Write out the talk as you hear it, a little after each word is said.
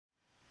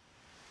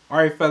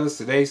Alright fellas,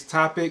 today's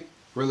topic,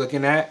 we're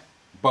looking at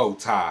bow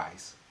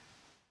ties.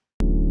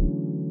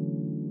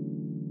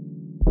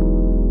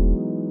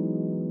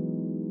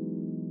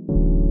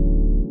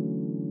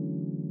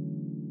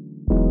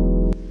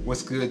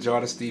 What's good,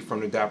 y'all? It's Steve from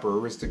the Dapper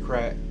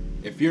Aristocrat.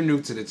 If you're new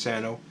to the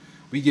channel,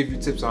 we give you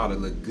tips on how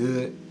to look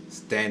good,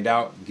 stand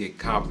out, and get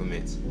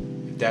compliments.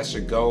 If that's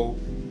your goal,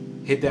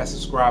 hit that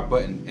subscribe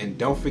button and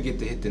don't forget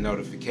to hit the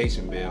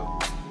notification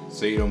bell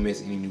so you don't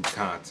miss any new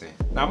content.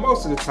 Now,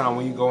 most of the time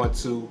when you go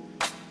into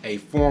a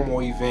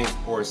formal event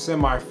or a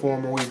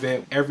semi-formal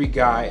event, every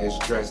guy is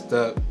dressed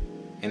up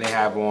and they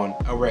have on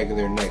a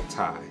regular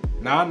necktie.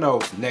 Now, I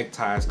know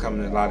neckties come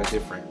in a lot of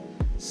different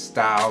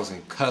styles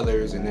and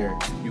colors, and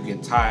you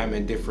can tie them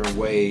in different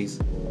ways.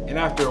 And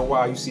after a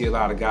while, you see a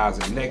lot of guys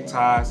in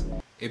neckties,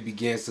 it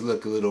begins to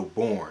look a little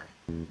boring.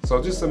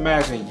 So just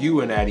imagine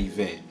you in that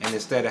event, and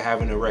instead of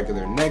having a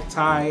regular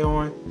necktie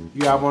on,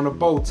 you have on a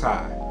bow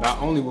tie.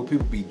 Not only will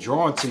people be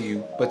drawn to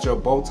you, but your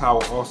bow tie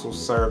will also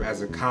serve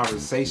as a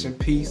conversation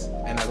piece,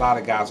 and a lot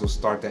of guys will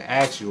start to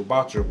ask you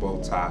about your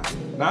bow tie.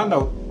 Now, I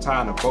know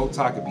tying a bow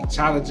tie can be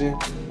challenging,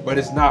 but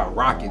it's not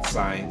rocket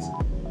science.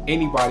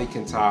 Anybody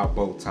can tie a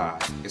bow tie,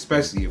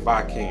 especially if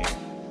I can.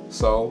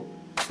 So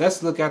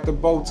let's look at the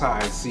bow tie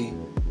and see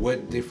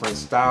what different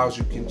styles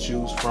you can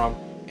choose from,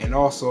 and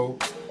also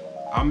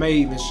I may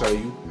even show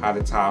you how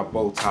to tie a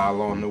bow tie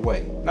along the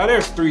way. Now,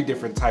 there's 3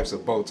 different types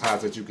of bow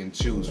ties that you can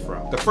choose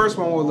from. The first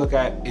one we'll look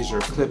at is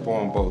your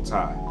clip-on bow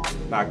tie.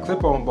 Now,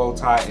 clip-on bow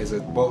tie is a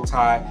bow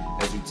tie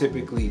that you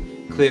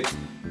typically clip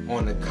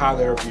on the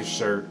collar of your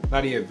shirt. Now,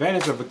 the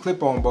advantage of a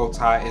clip-on bow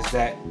tie is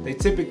that they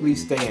typically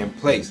stay in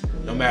place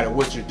no matter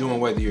what you're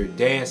doing, whether you're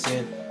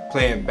dancing,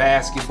 playing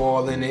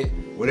basketball in it,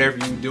 whatever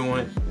you're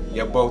doing,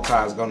 your bow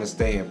tie is gonna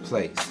stay in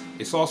place.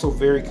 It's also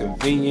very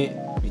convenient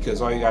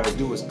because all you gotta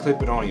do is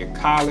clip it on your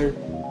collar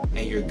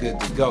and you're good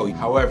to go.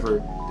 However,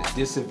 the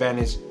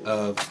disadvantage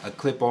of a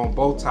clip-on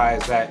bow tie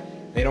is that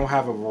they don't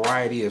have a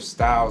variety of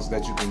styles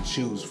that you can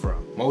choose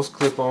from. Most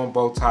clip-on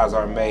bow ties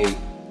are made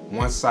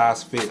one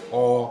size fit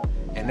all,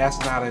 and that's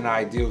not an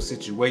ideal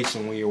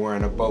situation when you're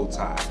wearing a bow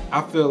tie.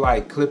 I feel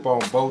like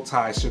clip-on bow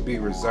ties should be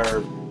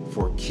reserved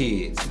for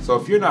kids. So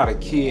if you're not a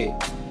kid,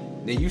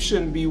 then you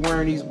shouldn't be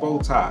wearing these bow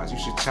ties. You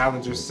should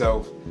challenge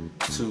yourself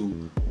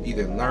to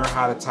either learn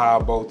how to tie a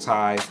bow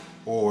tie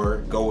or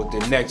go with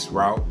the next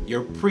route,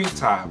 your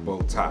pre-tied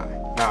bow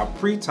tie. Now, a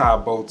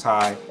pre-tied bow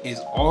tie is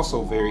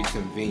also very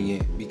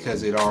convenient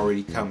because it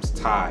already comes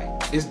tied.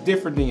 It's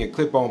different than your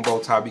clip-on bow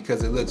tie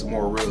because it looks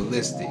more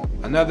realistic.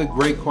 Another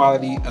great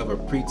quality of a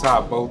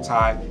pre-tied bow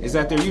tie is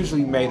that they're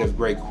usually made of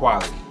great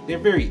quality. They're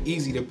very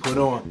easy to put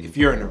on. If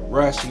you're in a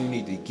rush and you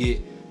need to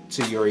get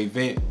to your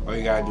event, all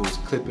you gotta do is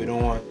clip it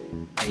on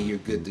and you're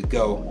good to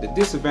go. The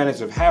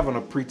disadvantage of having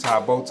a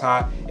pre-tied bow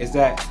tie is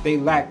that they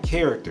lack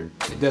character.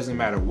 It doesn't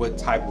matter what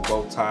type of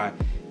bow tie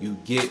you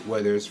get,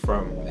 whether it's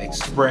from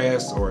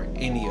Express or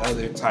any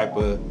other type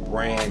of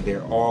brand,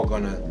 they're all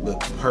gonna look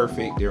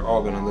perfect, they're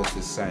all gonna look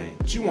the same.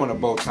 But you want a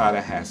bow tie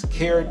that has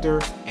character,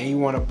 and you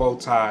want a bow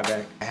tie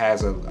that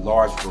has a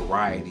large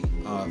variety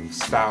of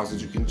styles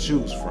that you can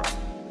choose from.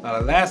 Now,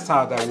 the last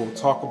tie that we'll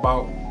talk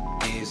about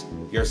is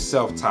your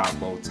self-tie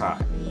bow tie.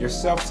 Your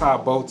self-tie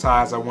bow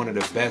ties are one of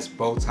the best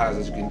bow ties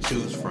that you can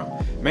choose from,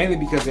 mainly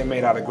because they're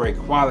made out of great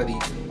quality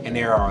and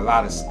there are a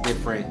lot of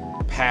different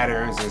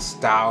patterns and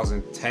styles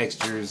and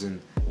textures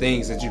and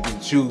things that you can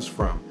choose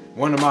from.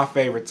 One of my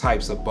favorite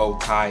types of bow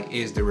tie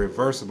is the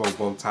reversible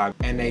bow tie,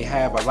 and they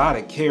have a lot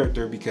of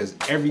character because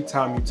every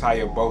time you tie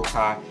your bow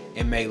tie,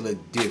 it may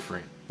look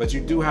different. But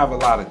you do have a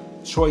lot of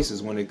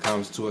choices when it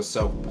comes to a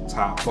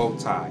self-tie bow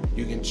tie.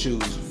 You can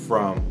choose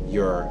from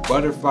your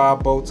butterfly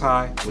bow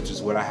tie, which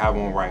is what I have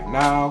on right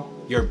now,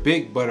 your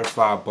big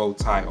butterfly bow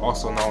tie,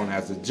 also known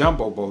as the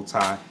jumbo bow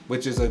tie,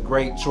 which is a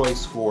great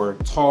choice for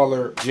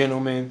taller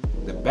gentlemen.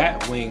 The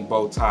bat wing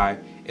bow tie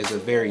is a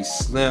very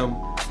slim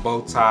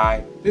bow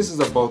tie. This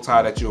is a bow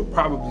tie that you'll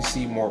probably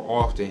see more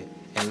often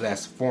in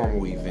less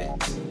formal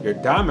events. Your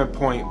diamond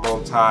point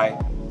bow tie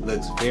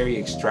looks very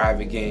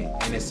extravagant,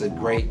 and it's a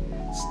great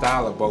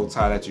style of bow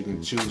tie that you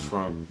can choose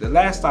from. The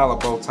last style of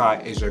bow tie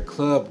is your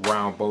club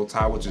round bow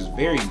tie, which is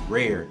very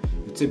rare.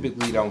 You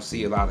typically don't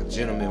see a lot of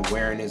gentlemen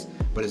wearing this,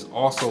 but it's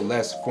also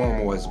less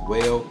formal as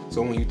well.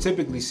 So when you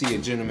typically see a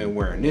gentleman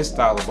wearing this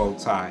style of bow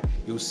tie,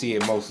 you'll see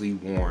it mostly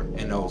worn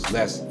in those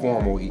less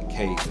formal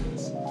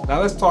occasions.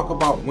 Now, let's talk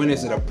about when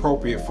is it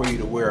appropriate for you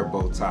to wear a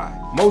bow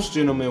tie. Most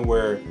gentlemen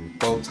wear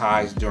bow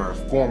ties during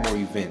formal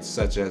events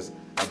such as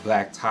a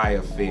black tie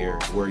affair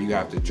where you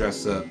have to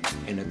dress up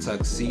in a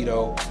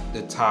tuxedo.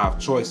 The tie of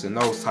choice in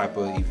those type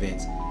of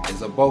events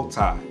is a bow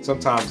tie.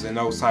 Sometimes in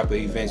those type of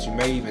events you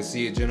may even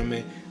see a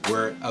gentleman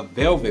wear a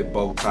velvet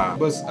bow tie,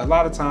 but a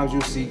lot of times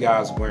you'll see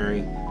guys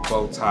wearing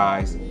bow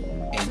ties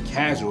in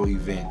casual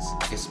events,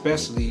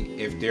 especially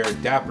if they're a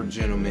dapper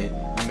gentleman.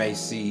 You may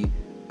see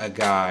a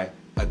guy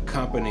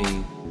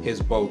accompanying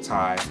his bow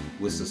tie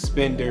with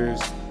suspenders,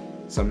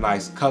 some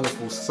nice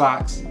colorful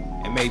socks,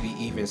 and maybe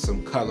even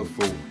some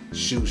colorful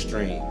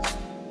shoestrings.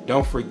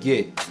 Don't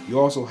forget, you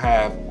also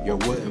have your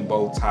wooden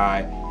bow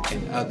tie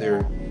and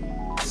other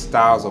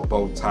styles of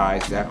bow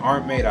ties that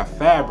aren't made of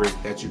fabric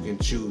that you can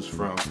choose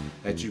from,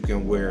 that you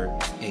can wear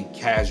in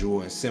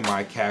casual and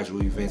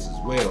semi-casual events as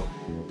well.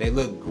 They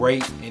look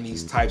great in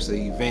these types of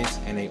events,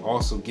 and they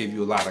also give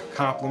you a lot of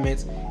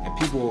compliments, and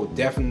people will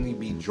definitely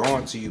be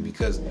drawn to you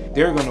because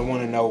they're going to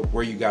want to know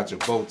where you got your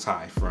bow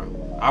tie from.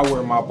 I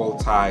wear my bow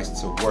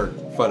ties to work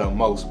for the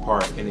most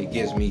part, and it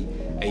gives me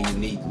a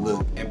unique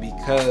look. And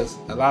because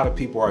a lot of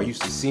people are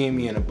used to seeing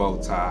me in a bow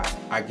tie,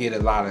 I get a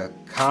lot of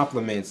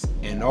compliments,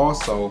 and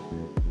also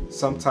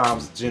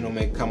sometimes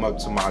gentlemen come up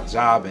to my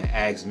job and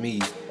ask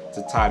me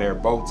to tie their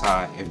bow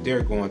tie if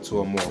they're going to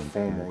a more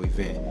formal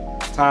event.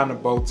 Tying a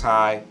bow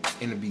tie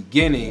in the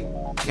beginning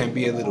can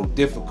be a little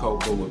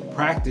difficult, but with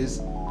practice,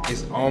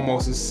 it's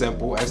almost as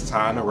simple as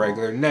tying a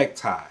regular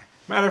necktie.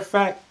 Matter of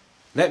fact,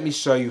 let me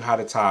show you how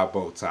to tie a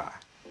bow tie.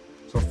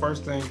 So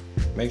first thing,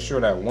 make sure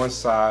that one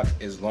side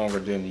is longer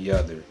than the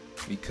other,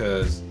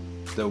 because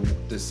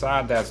the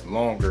side that's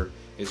longer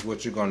is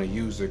what you're going to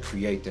use to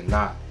create the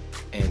knot,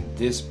 and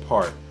this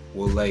part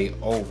will lay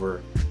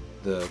over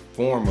the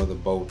form of the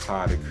bow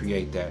tie to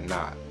create that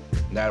knot.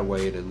 That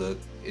way it'll look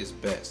its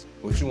best.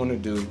 What you want to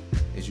do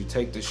is you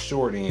take the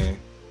short end,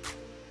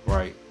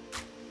 right?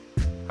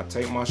 I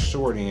take my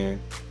short end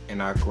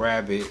and I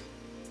grab it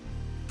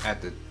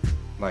at the,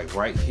 like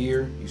right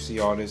here. You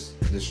see all this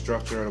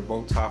structure of the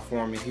bow tie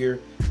forming here.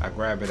 I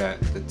grab it at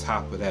the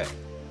top of that,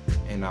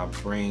 and I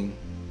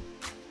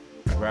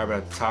grab it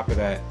at the top of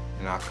that,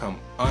 and I come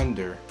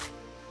under.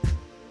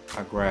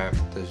 I grab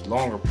this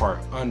longer part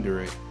under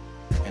it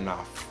and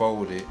I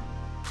fold it.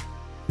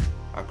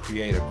 I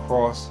create a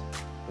cross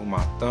with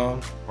my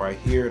thumb right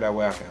here, that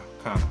way I can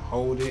kind of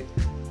hold it,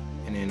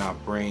 and then I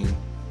bring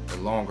the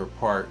longer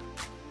part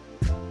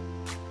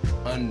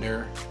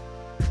under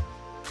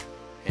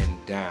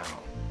and down.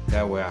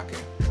 That way I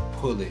can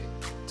pull it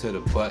to the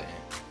button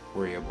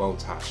where your bow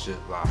tie should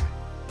lie.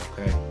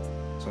 Okay,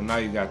 so now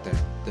you got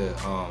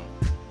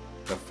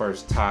the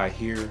first tie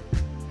here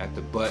at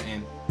the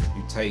button.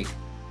 You take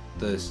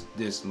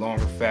this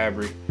longer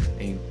fabric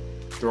and you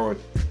throw it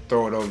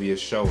over your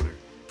shoulder,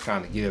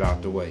 kind of get it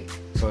out the way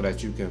so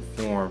that you can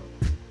form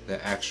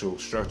the actual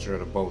structure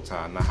of the bow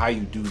tie. Now how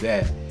you do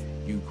that,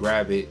 you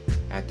grab it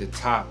at the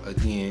top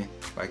again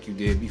like you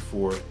did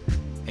before,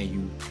 and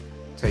you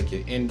take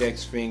your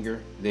index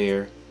finger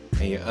there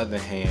and your other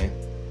hand,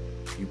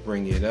 you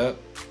bring it up,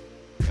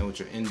 and with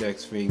your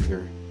index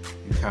finger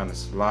you kind of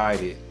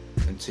slide it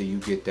until you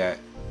get that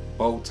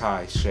bow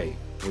tie shape,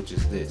 which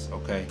is this.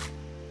 Okay,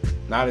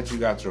 now that you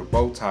got your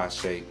bow tie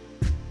shape,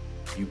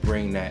 you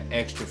bring that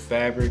extra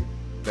fabric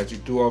that you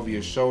threw over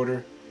your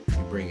shoulder,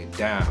 you bring it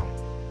down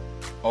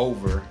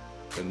over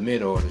the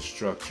middle of the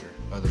structure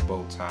of the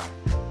bow tie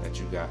that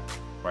you got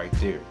right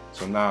there.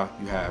 So now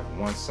you have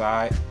one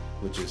side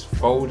which is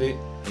folded,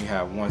 and you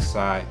have one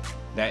side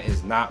that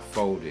is not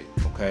folded.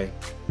 Okay,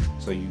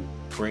 so you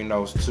bring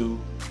those two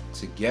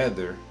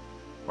together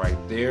right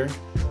there.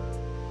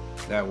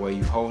 That way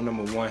you hold them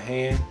with one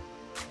hand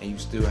and you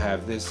still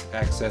have this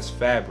excess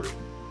fabric.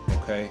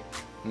 Okay,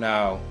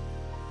 now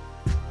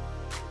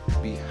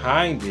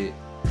behind it,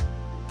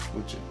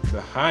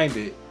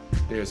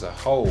 there's a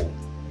hole.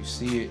 You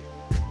see it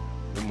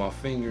with my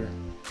finger,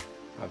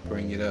 I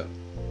bring it up.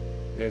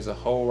 There's a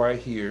hole right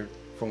here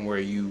from where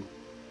you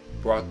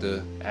brought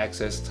the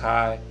excess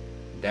tie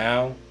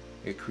down.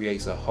 It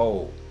creates a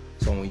hole.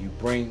 So when you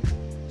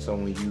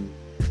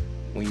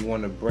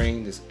want to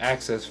bring this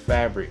excess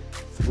fabric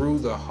through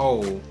the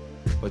hole,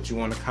 but you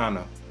want to kind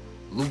of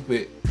loop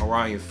it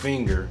around your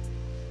finger,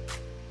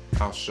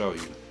 I'll show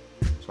you.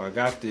 So I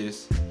got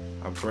this.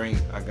 Let me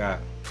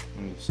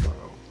start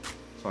over.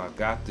 So I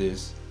got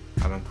this.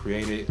 I done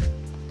created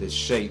this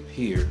shape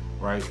here,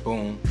 right?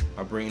 Boom.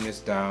 I bring this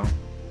down.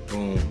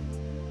 Boom.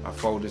 I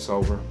fold this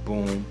over.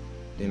 Boom.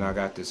 Then I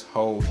got this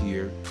hole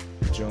here,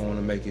 but you don't want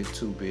to make it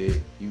too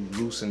big. You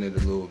loosen it a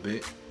little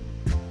bit.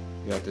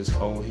 You got this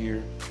hole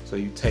here. So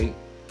you take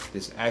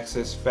this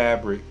excess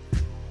fabric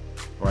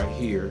right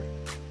here,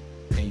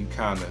 and you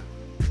kind of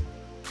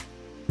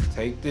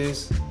take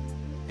this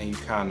and you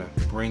kind of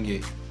bring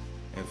it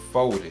and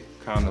fold it,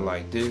 kind of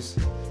like this.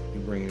 You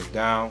bring it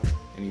down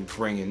and you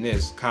bring in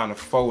this, kind of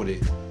fold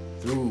it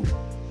through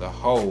the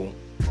hole.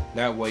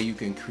 That way you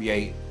can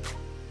create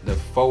the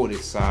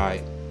folded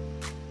side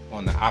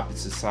on the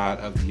opposite side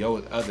of the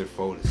other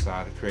folded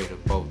side to create a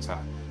bow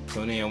tie.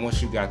 So then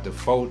once you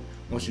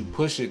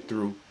push it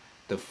through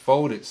the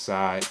folded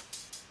side,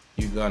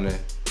 you're gonna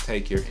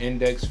take your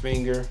index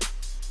finger,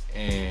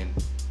 and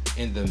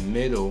in the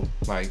middle,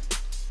 like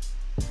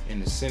in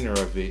the center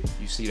of it,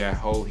 you see that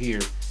hole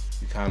here,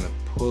 you kind of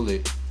pull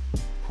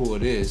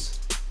this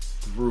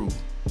through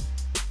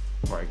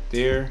right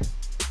there,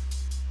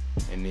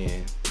 and then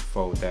you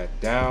fold that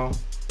down,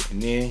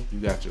 and then you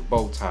got your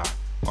bow tie.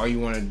 All you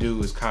want to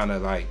do is kind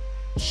of like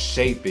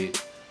shape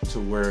it to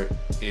where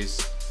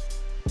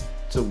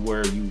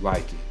you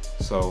like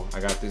it. So I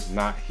got this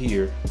knot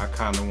here. I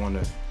kind of want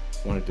it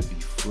to be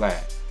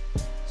flat.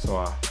 So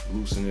I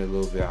loosen it a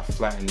little bit, I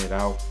flatten it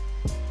out,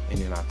 and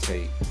then I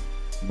take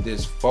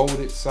this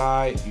folded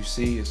side, you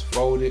see it's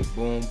folded,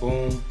 boom,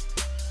 boom.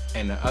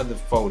 And the other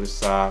folded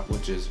side,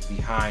 which is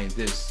behind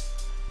this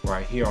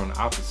right here on the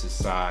opposite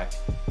side,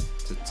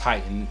 to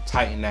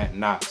tighten that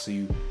knot. So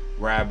you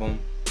grab them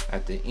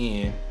at the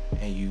end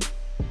and you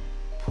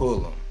pull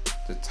them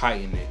to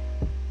tighten it.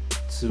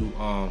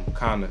 To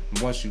kind of,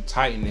 once you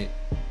tighten it,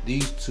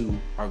 these two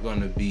are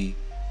gonna be,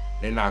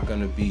 they're not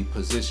gonna be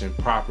positioned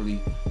properly.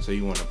 So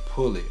you want to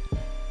pull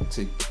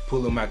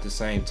them at the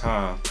same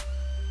time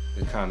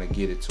to kind of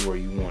get it to where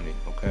you want it.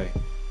 Okay.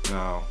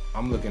 Now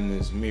I'm looking in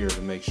this mirror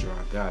to make sure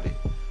I got it.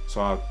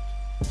 So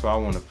I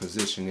want to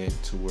position it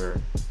to where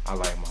I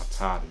like my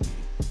tie to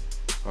be.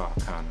 So I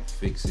kind of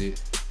fix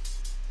it,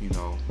 you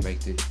know,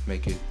 make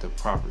it the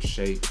proper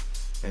shape,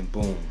 and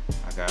boom,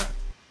 I got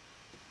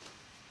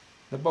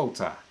the bow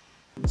tie.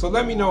 So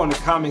let me know in the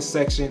comment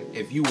section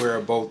if you wear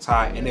a bow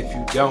tie, and if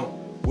you don't,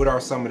 what are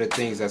some of the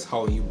things that's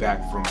holding you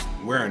back from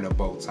wearing a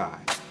bow tie?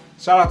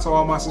 Shout out to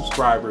all my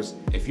subscribers.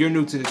 If you're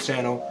new to the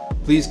channel,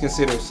 please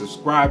consider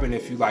subscribing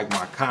if you like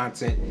my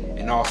content,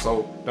 and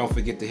also don't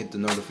forget to hit the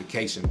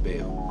notification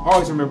bell.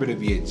 Always remember to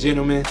be a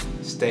gentleman,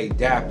 stay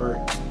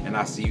dapper, and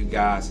I'll see you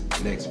guys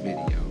next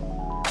video.